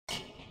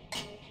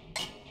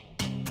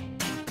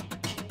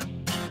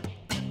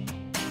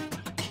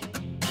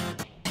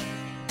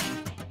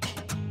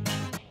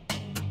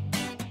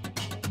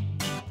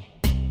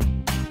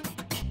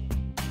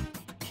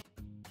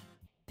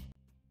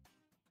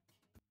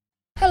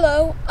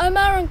Hello, I'm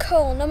Aaron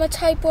Cole and I'm a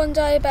type 1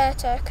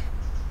 diabetic.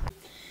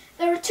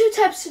 There are two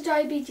types of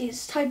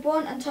diabetes, type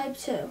 1 and type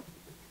 2.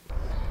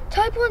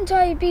 Type 1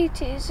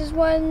 diabetes is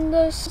when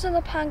the cells in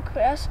the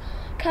pancreas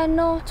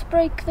cannot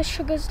break the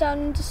sugars down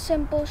into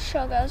simple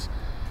sugars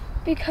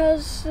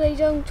because they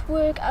don't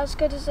work as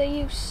good as they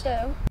used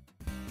to.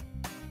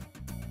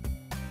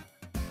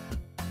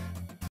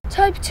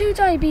 Type 2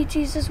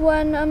 diabetes is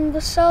when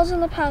the cells in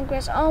the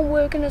pancreas aren't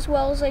working as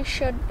well as they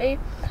should be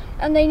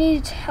and they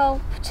need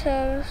help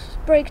to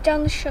break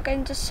down the sugar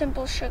into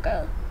simple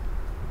sugar.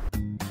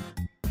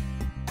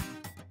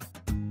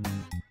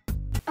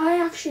 I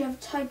actually have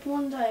type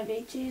 1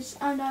 diabetes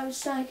and I was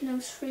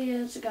diagnosed 3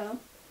 years ago.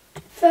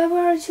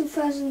 February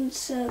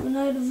 2007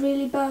 I had a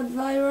really bad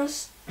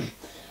virus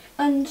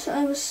and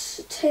I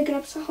was taken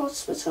up to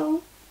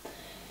hospital.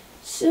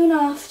 Soon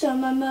after,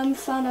 my mum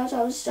found out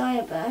I was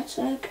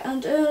diabetic,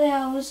 and early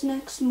hours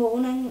next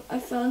morning I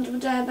fell into a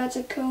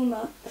diabetic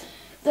coma.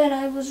 Then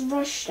I was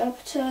rushed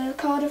up to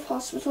Cardiff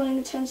Hospital in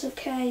intensive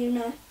care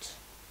unit.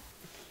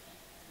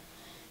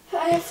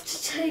 I have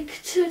to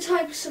take 2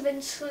 types of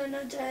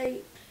insulin a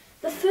day.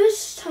 The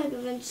first type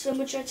of insulin,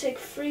 which I take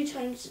 3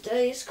 times a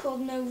day, is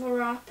called Nova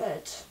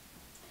Rapid.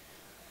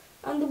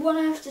 And the one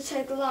I have to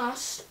take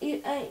last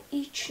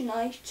each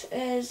night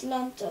is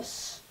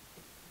Lantus.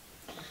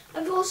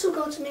 I've also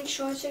got to make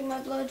sure I take my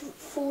blood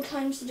 4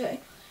 times a day.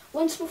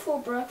 Once before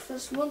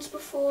breakfast, once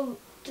before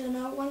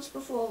dinner, once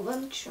before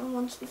lunch, and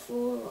once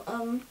before,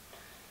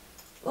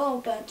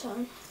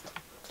 bedtime.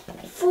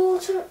 4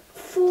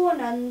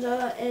 and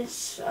under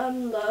is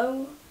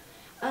low,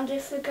 and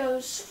if it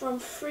goes from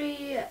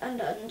 3 and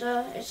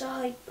under, it's a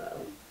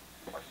hypo.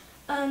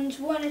 And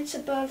when it's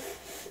above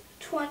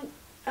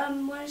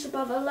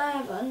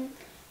 11,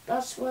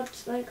 that's what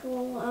they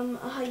call a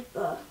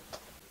hyper.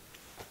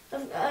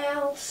 I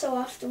also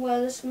have to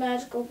wear this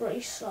medical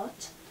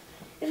bracelet.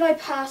 If I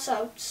pass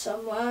out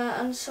somewhere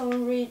and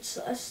someone reads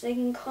this, they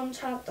can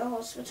contact the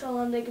hospital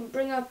and they can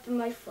bring up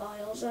my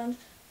files and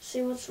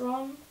see what's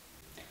wrong.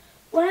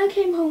 When I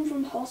came home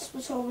from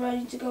hospital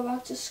ready to go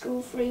back to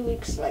school 3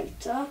 weeks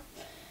later,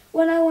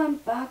 when I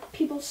went back,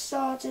 people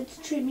started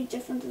to treat me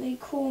differently,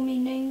 call me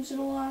names and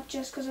all that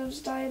just because I was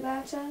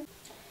diabetic.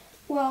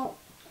 Well,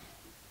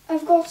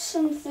 I've got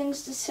some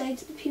things to say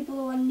to the people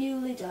who are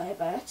newly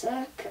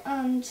diabetic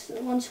and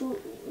the ones who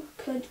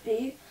could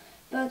be,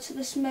 but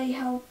this may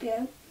help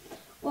you.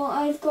 Well,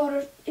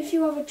 if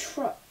you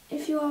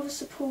have a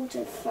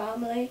supportive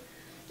family,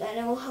 then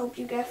it will help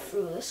you get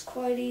through this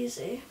quite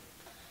easy,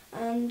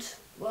 and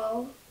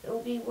well, it'll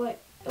be more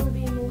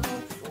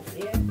helpful for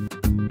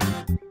you.